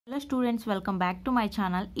Hello students, welcome back to my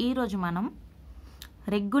channel. ఈ రోజు మనం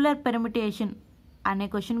రెగ్యులర్ పెర్మిటేషన్ అనే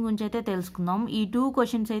క్వశ్చన్ గురించి అయితే తెలుసుకుందాం. ఈ టూ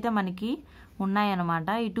క్వశ్చన్స్ అయితే మనకి ఉన్నాయన్నమాట.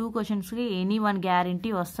 ఈ టూ క్వశ్చన్స్కి ఎనీ వన్ గ్యారంటీ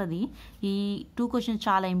వస్తుంది. ఈ టూ క్వశ్చన్స్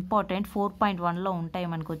చాలా ఇంపార్టెంట్. 4.1లో ఉంటాయి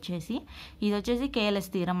మనకు వచ్చేసి. ఇది వచ్చేసి కేఎల్ఎస్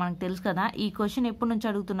థీరం మనకు తెలుసు కదా. ఈ క్వశ్చన్ ఎప్పటి నుంచి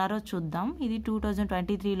అడుగుతున్నారో చూద్దాం. ఇది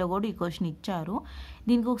 2023లో కూడా ఈ క్వశ్చన్ ఇచ్చారు.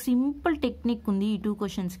 దీనికి ఒక సింపుల్ టెక్నిక్ ఉంది. ఈ టూ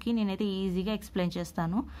క్వశ్చన్స్కి నేనైతే ఈజీగా ఎక్స్ప్లెయిన్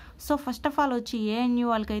చేస్తాను. సో ఫస్ట్ ఆఫ్ ఆల్ వచ్చి ఏఎన్యూ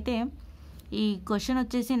వాళ్ళకైతే ఈ క్వశ్చన్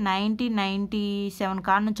వచ్చేసి 1997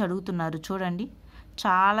 కాడ నుంచి అడుగుతున్నారు. చూడండి,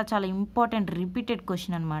 చాలా చాలా ఇంపార్టెంట్ రిపీటెడ్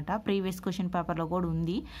క్వశ్చన్ అనమాట. ప్రీవియస్ క్వశ్చన్ పేపర్లో కూడా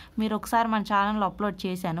ఉంది. మీరు ఒకసారి మన ఛానల్లో అప్లోడ్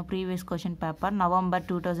చేశాను previous question paper November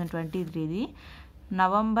 2023ది.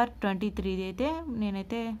 November 23ది అయితే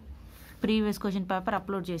నేనైతే ప్రీవియస్ క్వశ్చన్ పేపర్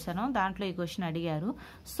అప్లోడ్ చేశాను. దాంట్లో ఈ క్వశ్చన్ అడిగారు.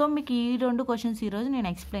 సో మీకు ఈ రెండు క్వశ్చన్స్ ఈరోజు నేను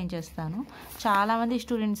ఎక్స్ప్లెయిన్ చేస్తాను. చాలామంది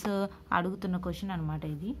స్టూడెంట్స్ అడుగుతున్న క్వశ్చన్ అనమాట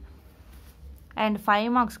ఇది. అండ్ 5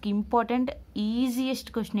 మార్క్స్కి ఇంపార్టెంట్ ఈజియెస్ట్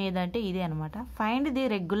క్వశ్చన్ ఏదంటే ఇదే అనమాట. Find the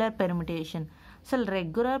regular permutation. అసలు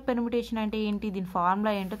రెగ్యులర్ పెర్ముటేషన్ అంటే ఏంటి, దీని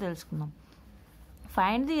ఫార్ములా ఏంటో తెలుసుకుందాం.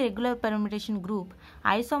 Find the regular permutation group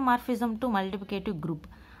isomorphism to multiplicative group.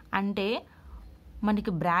 అంటే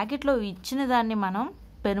మనకి బ్రాకెట్లో ఇచ్చిన దాన్ని మనం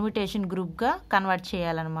పెర్ముటేషన్ గ్రూప్గా కన్వర్ట్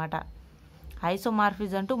చేయాలన్నమాట.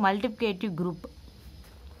 Isomorphism to multiplicative group.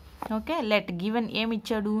 Okay, let given ఏమి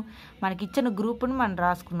ఇచ్చాడు, మనకి ఇచ్చిన గ్రూప్ని మనం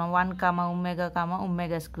రాసుకున్నాం. 1,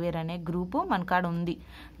 ఒమేగా స్క్వేర్ అనే గ్రూపు మన కాడ ఉంది.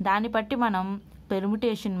 దాన్ని బట్టి మనం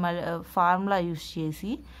పెర్ముటేషన్ ఫార్ములా యూస్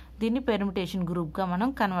చేసి దీన్ని పెర్ముటేషన్ గ్రూప్గా మనం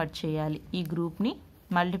కన్వర్ట్ చేయాలి. ఈ గ్రూప్ని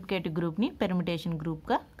మల్టిప్లికేటివ్ గ్రూప్ని పెర్ముటేషన్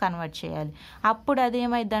గ్రూప్గా కన్వర్ట్ చేయాలి. అప్పుడు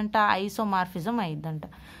అదేమైందంట, isomorphism అయిద్దంట.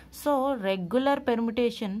 So regular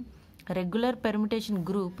permutation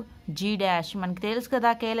group G dash మనకి తెలుసు కదా.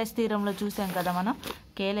 కేఎల్ఎస్ థీరంలో చూసాం కదా మనం.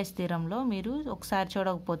 కేఎల్ఎస్ థీరంలో మీరు ఒకసారి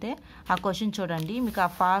చూడకపోతే ఆ క్వశ్చన్ చూడండి. మీకు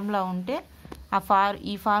ఆ ఫార్ములా ఉంటే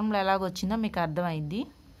ఈ ఫార్ములా ఎలాగొచ్చిందో మీకు అర్థమైంది.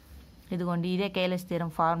 ఇదిగోండి, ఇదే కేఎల్ఎస్ థీరం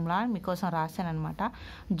ఫార్ములా మీకోసం రాశానమాట.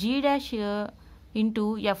 G dash into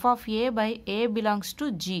F of A by a belongs to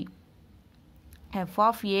G. F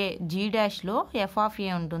of A G డాష్లో F of ఏ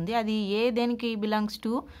ఉంటుంది. అది ఏ దేనికి belongs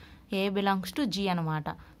to, a belongs to G అనమాట.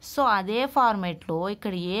 సో అదే ఫార్మేట్లో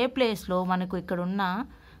ఇక్కడ ఏ ప్లేస్లో మనకు ఇక్కడ ఉన్న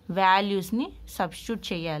వాల్యూస్ని సబ్స్టిట్యూట్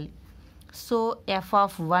చేయాలి. సో ఎఫ్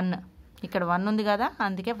ఆఫ్ 1 ఇక్కడ 1 ఉంది కదా,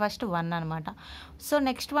 అందుకే ఫస్ట్ 1 అనమాట. సో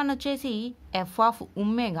నెక్స్ట్ వన్ వచ్చేసి F of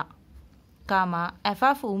omega F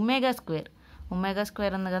of omega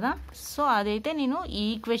square ఉంది కదా. సో అదైతే నేను ఈ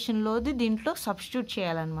ఈక్వేషన్లోది దీంట్లో సబ్స్టిట్యూట్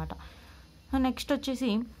చేయాలన్నమాట. నెక్స్ట్ వచ్చేసి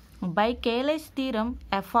by KLS theorem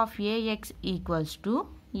F of AX equals to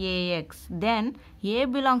AX, then a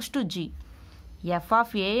belongs to G. F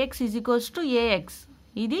of AX is equals to AX.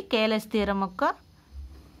 ఇది KLS theorem యొక్క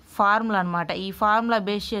ఫార్ములా అనమాట. ఈ ఫార్ములా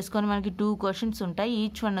బేస్ చేసుకొని మనకి 2 క్వశ్చన్స్ ఉంటాయి.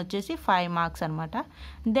 ఈచ్ వన్ వచ్చేసి 5 మార్క్స్ అనమాట.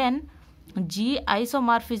 Then G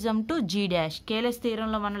isomorphism to G dash. KLS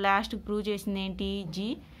థీరంలో మనం లాస్ట్ ప్రూవ్ చేసింది ఏంటి, G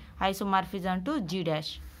isomorphism to G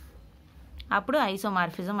dash. అప్పుడు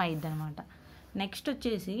ఐసోమార్ఫిజం అయ్యిద్ది అనమాట. నెక్స్ట్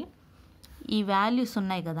వచ్చేసి ఈ వాల్యూస్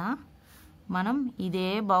ఉన్నాయి కదా, మనం ఇదే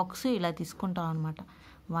బాక్స్ ఇలా తీసుకుంటాం అనమాట.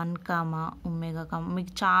 1, ఒమేగా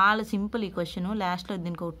మీకు చాలా సింపుల్ ఈ క్వశ్చన్. లాస్ట్లో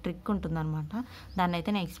దీనికి ఒక ట్రిక్ ఉంటుందన్నమాట. దాన్ని అయితే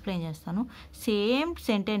నేను ఎక్స్ప్లెయిన్ చేస్తాను. సేమ్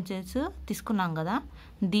సెంటెన్సెస్ తీసుకున్నాం కదా,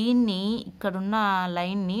 దీన్ని ఇక్కడున్న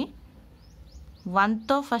లైన్ని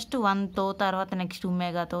 1తో ఫస్ట్ 1తో తర్వాత నెక్స్ట్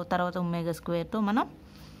ఒమేగాతో తర్వాత ఒమేగా స్క్వేర్తో మనం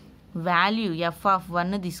వాల్యూ ఎఫ్ ఆఫ్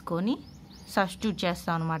 1 తీసుకొని సబ్స్టిట్యూట్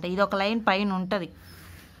చేస్తాం అనమాట. ఇది ఒక లైన్ పైన ఉంటుంది.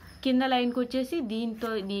 కింద లైన్కి వచ్చేసి దీంతో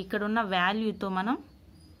ఇక్కడున్న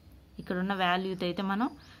వాల్యూతో అయితే మనం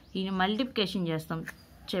ఈ మల్టిప్లికేషన్ చేస్తాం.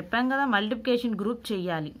 చెప్పాం కదా, మల్టిప్లికేషన్ గ్రూప్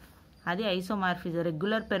చేయాలి. అది ఐసోమార్ఫిజం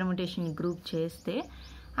రెగ్యులర్ పెర్ముటేషన్ గ్రూప్ చేస్తే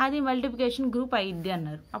అది మల్టిప్లికేషన్ గ్రూప్ అయ్యిద్ది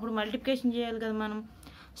అన్నారు. అప్పుడు మల్టిప్లికేషన్ చేయాలి కదా మనం.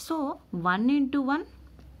 So 1 × 1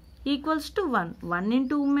 equals to 1. 1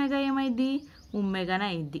 × ఒమేగా ఏమైంది, ఒమేగానే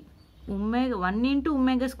అయ్యిద్ది. 1 ×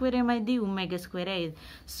 ఒమేగా స్క్వేర్ ఏమైంది, ఒమేగా స్క్వేరే అయ్యింది.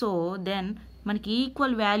 సో దెన్ మనకి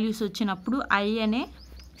ఈక్వల్ వాల్యూస్ వచ్చినప్పుడు ఐ అనే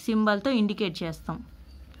సింబల్తో ఇండికేట్ చేస్తాం.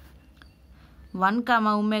 1,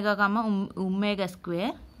 omega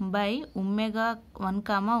square by omega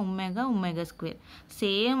 1, omega square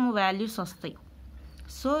same values వస్తాయి.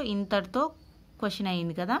 సో ఇంతటితో క్వశ్చన్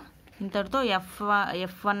అయింది కదా, ఇంతటితో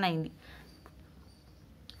F1 అయింది.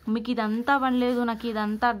 మీకు ఇదంతా పనిలేదు, నాకు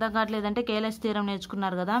ఇదంతా అర్థం కావట్లేదు అంటే కేఎల్ఎస్ థీరం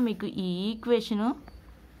నేర్చుకున్నారు కదా, మీకు ఈ ఈక్వేషన్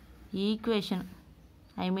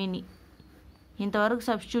ఇంతవరకు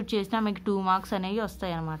సబ్స్టిట్యూట్ చేసినా మీకు 2 మార్క్స్ అనేవి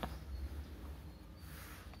వస్తాయి అన్నమాట.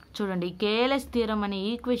 చూడండి, కేఎల్ఎస్ థీరం అనే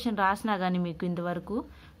ఈక్వేషన్ రాసినా కానీ మీకు ఇంతవరకు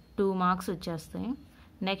 2 మార్క్స్ వచ్చేస్తాయి.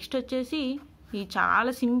 నెక్స్ట్ వచ్చేసి ఇది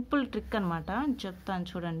చాలా సింపుల్ ట్రిక్ అనమాట, చెప్తాను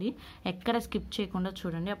చూడండి, ఎక్కడ స్కిప్ చేయకుండా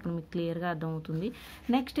చూడండి, అప్పుడు మీకు క్లియర్గా అర్థమవుతుంది.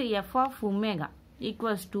 Next F of omega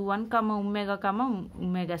equals to 1,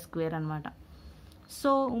 omega square అనమాట.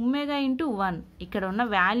 సో ఒమేగా ఇంటూ 1 ఇక్కడ ఉన్న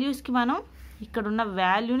వాల్యూస్కి మనం ఇక్కడ ఉన్న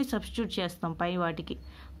వాల్యూని సబ్స్టిట్యూట్ చేస్తాం పై వాటికి,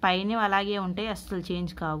 పైన అలాగే ఉంటాయి, అస్సలు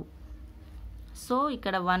చేంజ్ కావు. సో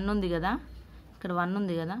ఇక్కడ 1 ఉంది కదా, ఇక్కడ 1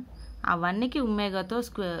 ఉంది కదా, ఆ 1కి ఒమేగాతో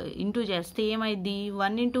ఇంటూ చేస్తే ఏమైంది,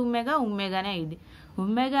 1 ఇంటూ ఒమేగా ఒమేగానే అయింది,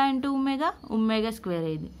 ఒమేగా ఇంటూ ఒమేగా స్క్వేర్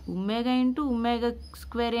అయింది, ఒమేగా ఇంటూ ఒమేగా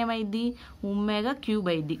స్క్వేర్ ఏమైంది, ఒమేగా క్యూబ్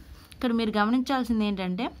అయింది. ఇక్కడ మీరు గమనించాల్సింది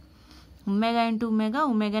ఏంటంటే ఒమేగా ఇంటూ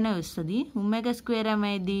ఒమేగానే వస్తుంది, ఒమేగా స్క్వేర్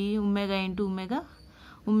ఏమైంది, ఒమేగా ఇంటూ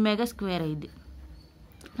ఒమేగా స్క్వేర్ అయింది.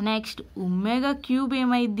 నెక్స్ట్ ఒమేగా క్యూబ్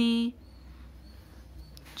ఏమైంది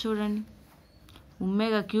చూడండి,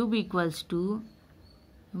 ఒమేగా క్యూబ్ ఈక్వల్స్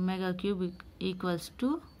టు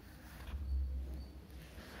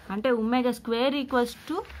అంటే ఒమేగా స్క్వేర్ ఈక్వల్స్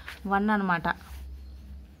టు 1 అనమాట.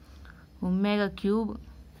 ఒమేగా క్యూబ్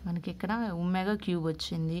మనకి ఇక్కడ ఒమేగా క్యూబ్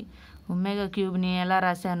వచ్చింది. ఒమేగా క్యూబ్ని ఎలా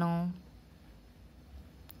రాశాను,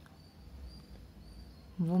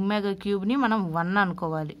 ఒమేగా క్యూబ్ని మనం 1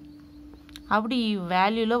 అనుకోవాలి. అప్పుడు ఈ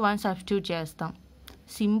వాల్యూలో 1 సబ్స్టిట్యూట్ చేస్తాం.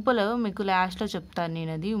 సింపుల్, మీకు లాస్ట్లో చెప్తాను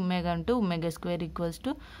నేను అది. Omega into omega square equals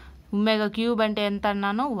to omega cube అంటే ఎంత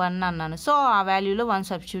అన్నాను, 1 అన్నాను. సో ఆ వాల్యూలో 1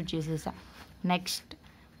 సబ్స్టిట్యూట్ చేసేసా. నెక్స్ట్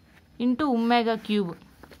ఇంటూ ఒమేగా క్యూబ్,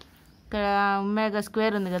 ఇక్కడ ఒమేగా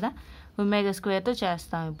స్క్వేర్ ఉంది కదా, ఒమేగా స్క్వేర్తో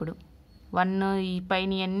చేస్తాం. ఇప్పుడు 1 ఈ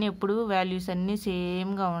పైన అన్నీ ఎప్పుడు వాల్యూస్ అన్నీ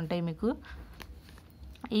సేమ్గా ఉంటాయి మీకు.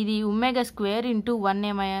 ఇది ఒమేగా స్క్వేర్ ఇంటూ 1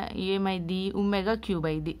 ఏమైంది, ఒమేగా క్యూబ్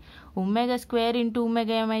అయింది. ఒమేగా స్క్వేర్ ఇంటూ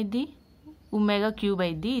ఒమేగా ఏమైంది, ఒమేగా క్యూబ్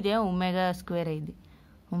అయింది. ఇదే ఒమేగా స్క్వేర్ అయింది.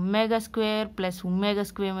 Omega square plus omega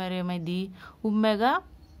square ఏమైంది, ఒమేగా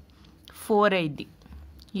 4 అయింది.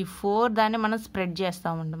 ఈ 4 దాన్ని మనం స్ప్రెడ్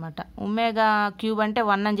చేస్తామన్నమాట. ఒమేగా క్యూబ్ అంటే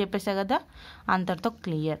 1 అని చెప్పేసా కదా, అంతటితో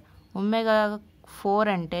క్లియర్. ఒమేగా 4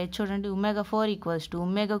 అంటే చూడండి, omega 4 equals to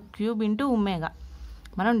omega cube into omega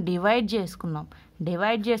మనం డివైడ్ చేసుకున్నాం.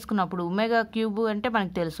 డివైడ్ చేసుకున్నప్పుడు ఒమేగా క్యూబ్ అంటే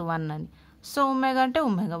మనకు తెలుసు 1 అని. సో ఒమేగా అంటే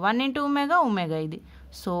ఒమేగా, 1 ఇంటూ ఒమేగా ఇది.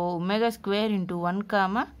 సో ఒమేగా స్క్వేర్ ఇంటూ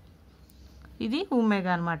 1, ఇది ఒమేగా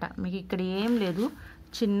అనమాట. మీకు ఇక్కడ ఏం లేదు,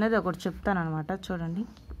 చిన్నది ఒకటి చెప్తాను అనమాట. చూడండి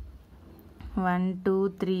 1 2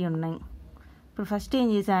 3 ఉన్నాయి. ఇప్పుడు ఫస్ట్ ఏం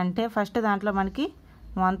చేశా అంటే ఫస్ట్ దాంట్లో మనకి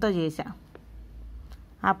 1తో చేసా,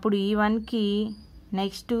 అప్పుడు ఈ 1కి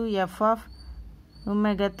నెక్స్ట్ ఎఫ్ ఆఫ్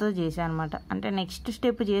ఒమేగాతో చేసా అనమాట. అంటే నెక్స్ట్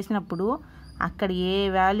స్టెప్ చేసినప్పుడు అక్కడ ఏ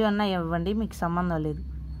వాల్యూ అన్నా ఇవ్వండి, మీకు సంబంధం లేదు.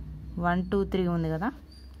 1 2 3 ఉంది కదా,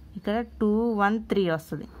 ఇక్కడ 2 1 3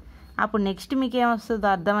 వస్తుంది. అప్పుడు నెక్స్ట్ మీకు ఏమొస్తుందో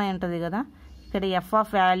అర్థమై ఉంటుంది కదా. ఇక్కడ ఎఫ్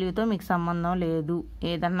ఆఫ్ వాల్యూతో మీకు సంబంధం లేదు,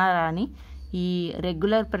 ఏదన్నా రాని. ఈ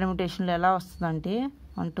రెగ్యులర్ పెర్ముటేషన్లో ఎలా వస్తుందంటే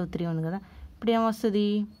 1 2 3 ఉంది కదా, ఇప్పుడు ఏమొస్తుంది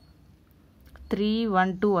 3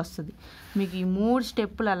 1 2 వస్తుంది. మీకు ఈ 3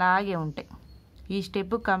 స్టెప్పులు అలాగే ఉంటాయి. ఈ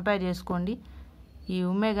స్టెప్ కంపేర్ చేసుకోండి. ఈ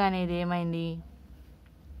ఒమేగా అనేది ఏమైంది,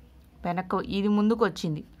 ఇది ముందుకు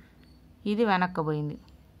వచ్చింది, ఇది వెనక్కి పోయింది,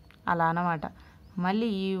 అలా అన్నమాట. మళ్ళీ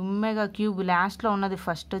ఈ ఒమేగా క్యూబ్ లాస్ట్లో ఉన్నది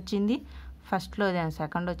ఫస్ట్ వచ్చింది, ఫస్ట్లోదేమో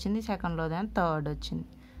సెకండ్ వచ్చింది, సెకండ్లోదేమో థర్డ్ వచ్చింది.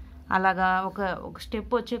 అలాగా ఒక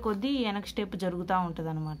స్టెప్ వచ్చే కొద్దీ వెనక స్టెప్ జరుగుతూ ఉంటుంది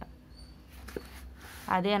అనమాట.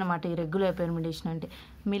 అదే అనమాట ఈ రెగ్యులర్ పెర్ముటేషన్ అంటే.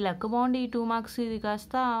 మీ లెక్క బాగుండి ఈ 2 మార్క్స్ ఇది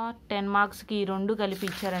కాస్త 10 మార్క్స్కి 2 కలిపి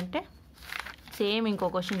ఇచ్చారంటే సేమ్ ఇంకో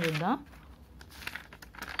క్వశ్చన్ చూద్దాం.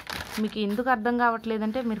 మీకు ఎందుకు అర్థం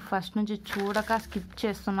కావట్లేదంటే మీరు ఫస్ట్ నుంచి చూడక స్కిప్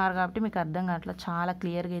చేస్తున్నారు కాబట్టి మీకు అర్థం కావట్లేదు. చాలా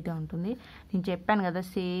క్లియర్గా అయితే ఉంటుంది. నేను చెప్పాను కదా,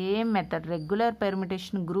 same method, regular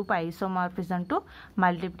permutation group, isomorphism to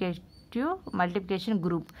multiplication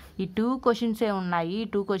group. ఈ 2 క్వశ్చన్సే ఉన్నాయి. ఈ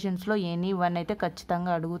 2 క్వశ్చన్స్లో ఎనీ 1 అయితే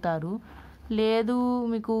ఖచ్చితంగా అడుగుతారు. లేదు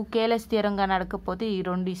మీకు కేలెస్ థియరం కానీ అడగకపోతే ఈ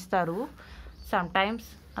 2 ఇస్తారు. సమ్ టైమ్స్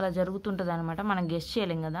అలా జరుగుతుంటుంది అనమాట, మనం గెస్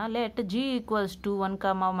చేయలేం కదా. Let G equals to 1,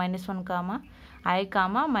 -1, I,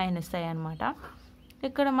 -I అనమాట.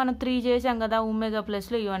 ఇక్కడ మనం 3 చేసాం కదా, ఒమేగా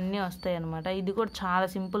ప్లస్లో ఇవన్నీ వస్తాయి అనమాట. ఇది కూడా చాలా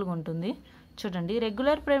సింపుల్గా ఉంటుంది. చూడండి,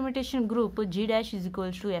 regular permutation group G'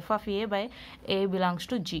 equals to F of A by A belongs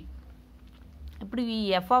to G. ఇప్పుడు ఈ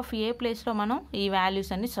F ఆఫ్ A ప్లేస్లో మనం ఈ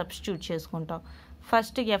వాల్యూస్ అన్ని సబ్స్టిట్యూట్ చేసుకుంటాం.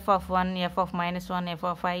 First F of 1, F of -1, F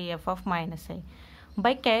of I, F of -I.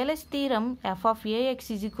 By కేలెస్ theorem F of AX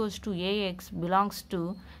is equals to AX belongs to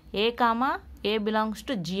A, A belongs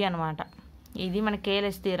to G అనమాట. ఇది మన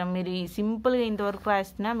కేలెస్ theorem. మీరు సింపుల్గా ఇంతవరకు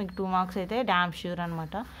రాస్తున్నా మీకు 2 మార్క్స్ అయితే డామ్ ష్యూర్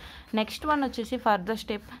అనమాట. నెక్స్ట్ వన్ వచ్చేసి ఫర్దర్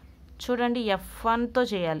స్టెప్. చూడండి, F1తో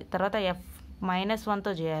చేయాలి, తర్వాత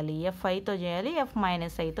F-1తో చేయాలి, F5తో చేయాలి,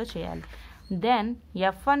 F-Iతో చేయాలి. Then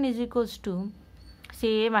F1 is equals to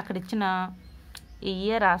same అక్కడ ఇచ్చిన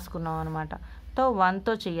ఇయే రాసుకున్నాం అనమాట. తో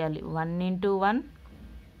 1తో చేయాలి, 1 into 1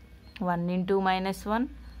 1 into minus 1,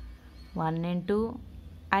 1 into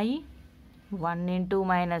I, 1 into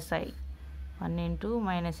minus I, 1 into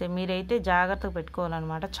minus I. మీరైతే జాగ్రత్తగా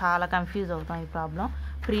పెట్టుకోవాలన్నమాట, చాలా కన్ఫ్యూజ్ అవుతాం ఈ ప్రాబ్లం.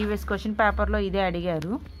 ప్రీవియస్ క్వశ్చన్ పేపర్లో ఇదే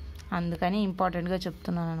అడిగారు, అందుకని ఇంపార్టెంట్గా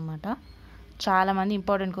చెప్తున్నాను అనమాట. చాలామంది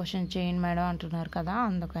ఇంపార్టెంట్ క్వశ్చన్ చేయండి మేడం అంటున్నారు కదా,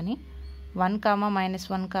 అందుకని 1,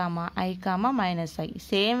 -1, I, -I.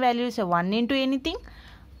 Same values 1 into anything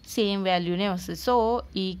same వాల్యూనే వస్తుంది. సో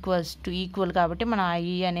ఈక్వల్ కాబట్టి మనం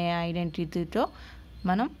I అనే ఐడెంటిటీతో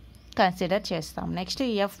మనం కన్సిడర్ చేస్తాం. Next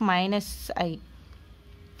F minus I.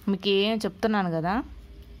 మీకు ఏం చెప్తున్నాను కదా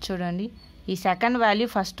చూడండి, ఈ సెకండ్ వాల్యూ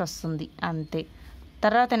ఫస్ట్ వస్తుంది అంతే.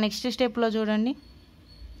 తర్వాత నెక్స్ట్ స్టెప్లో చూడండి,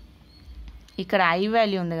 ఇక్కడ I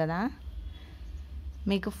వాల్యూ ఉంది కదా,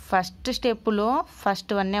 మీకు ఫస్ట్ స్టెప్పులో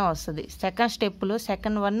ఫస్ట్ వన్నే వస్తుంది, సెకండ్ స్టెప్పులో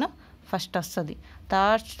సెకండ్ వన్ ఫస్ట్ వస్తుంది,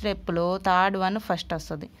 థర్డ్ స్టెప్లో థర్డ్ వన్ ఫస్ట్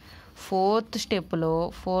వస్తుంది, ఫోర్త్ స్టెప్లో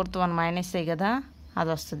ఫోర్త్ వన్ మైనస్ కదా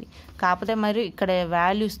అది వస్తుంది. కాకపోతే మరి ఇక్కడ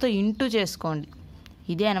వాల్యూస్తో ఇంటూ చేసుకోండి.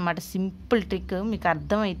 ఇదే అనమాట సింపుల్ ట్రిక్. మీకు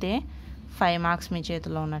అర్థమైతే 5 మార్క్స్ మీ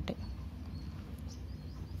చేతిలో ఉన్నట్టే.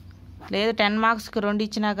 లేదు 10 మార్క్స్కి 2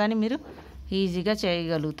 ఇచ్చినా కానీ మీరు ఈజీగా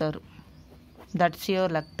చేయగలుగుతారు. That's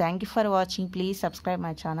your luck. Thank you for watching. Please subscribe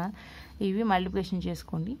my channel. ఇవి మల్టిప్లికేషన్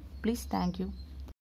చేసుకోండి ప్లీజ్. Thank you.